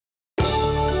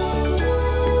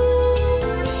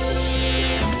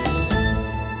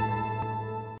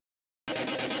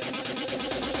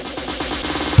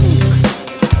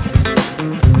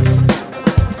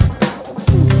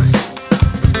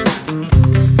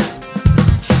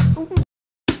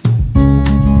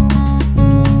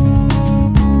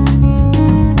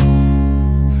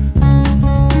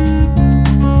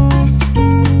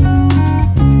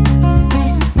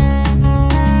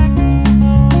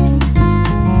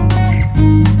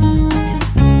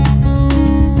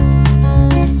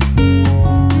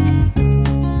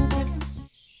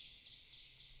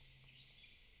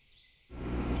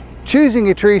Choosing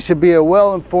a tree should be a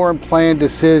well-informed, planned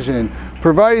decision.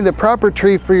 Providing the proper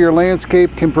tree for your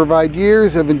landscape can provide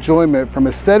years of enjoyment from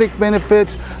aesthetic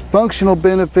benefits, functional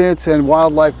benefits, and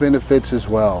wildlife benefits as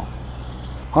well.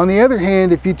 On the other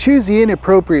hand, if you choose the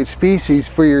inappropriate species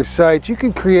for your site, you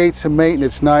can create some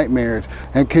maintenance nightmares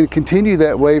and can continue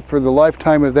that way for the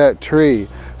lifetime of that tree.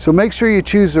 So make sure you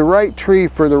choose the right tree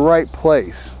for the right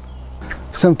place.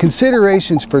 Some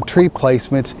considerations for tree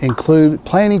placements include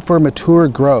planning for mature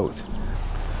growth.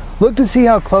 Look to see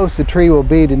how close the tree will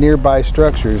be to nearby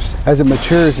structures as it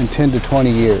matures in 10 to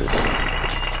 20 years.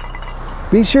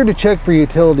 Be sure to check for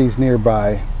utilities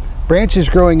nearby. Branches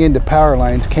growing into power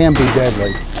lines can be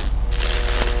deadly.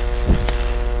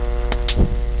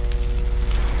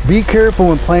 Be careful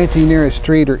when planting near a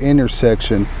street or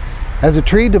intersection. As a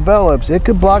tree develops, it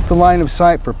could block the line of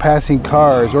sight for passing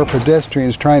cars or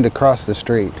pedestrians trying to cross the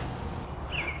street.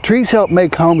 Trees help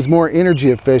make homes more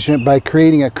energy efficient by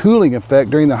creating a cooling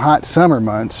effect during the hot summer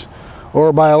months,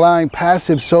 or by allowing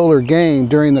passive solar gain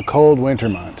during the cold winter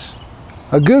months.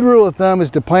 A good rule of thumb is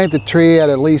to plant the tree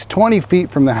at least 20 feet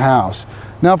from the house.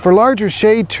 Now for larger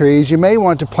shade trees, you may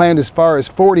want to plant as far as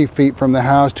 40 feet from the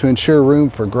house to ensure room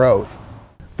for growth.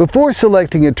 Before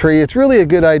selecting a tree, it's really a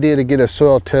good idea to get a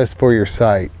soil test for your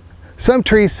site. Some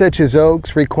trees, such as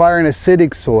oaks, require an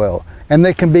acidic soil, and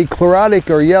they can be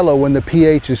chlorotic or yellow when the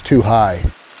pH is too high.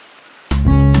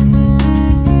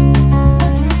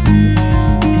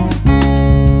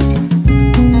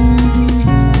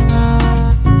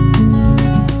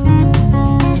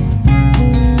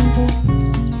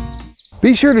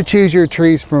 Be sure to choose your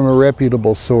trees from a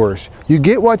reputable source. You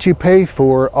get what you pay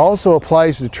for also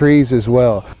applies to trees as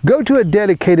well. Go to a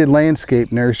dedicated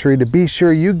landscape nursery to be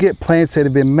sure you get plants that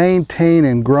have been maintained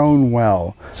and grown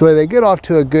well, so they get off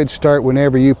to a good start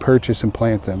whenever you purchase and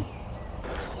plant them.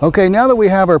 Okay, now that we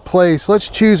have our place, let's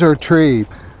choose our tree.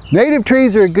 Native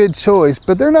trees are a good choice,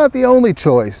 but they're not the only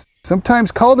choice.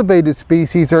 Sometimes cultivated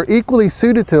species are equally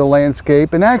suited to the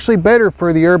landscape and actually better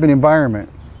for the urban environment.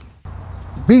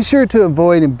 Be sure to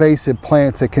avoid invasive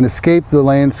plants that can escape the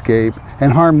landscape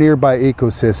and harm nearby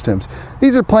ecosystems.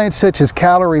 These are plants such as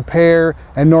calorie pear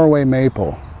and Norway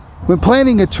maple. When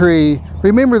planting a tree,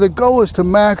 remember the goal is to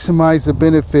maximize the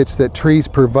benefits that trees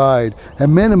provide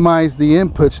and minimize the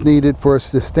inputs needed for a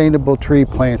sustainable tree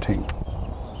planting.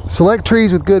 Select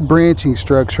trees with good branching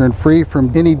structure and free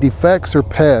from any defects or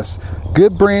pests.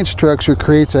 Good branch structure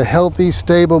creates a healthy,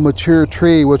 stable, mature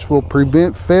tree which will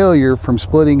prevent failure from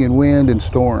splitting in wind and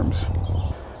storms.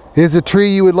 Is a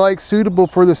tree you would like suitable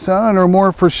for the sun or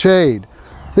more for shade?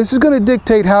 This is going to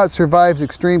dictate how it survives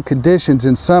extreme conditions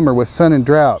in summer with sun and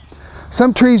drought.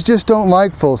 Some trees just don't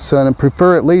like full sun and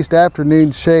prefer at least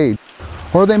afternoon shade.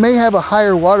 Or they may have a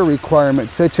higher water requirement,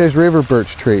 such as river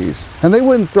birch trees, and they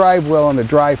wouldn't thrive well on a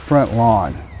dry front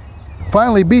lawn.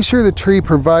 Finally, be sure the tree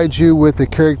provides you with the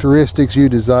characteristics you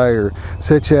desire,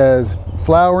 such as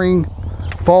flowering,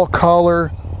 fall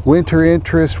color, winter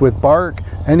interest with bark,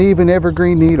 and even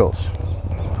evergreen needles.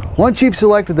 Once you've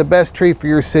selected the best tree for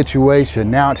your situation,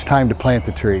 now it's time to plant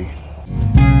the tree.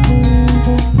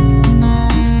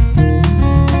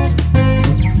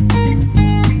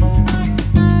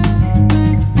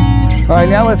 All right,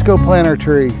 now let's go plant our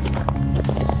tree.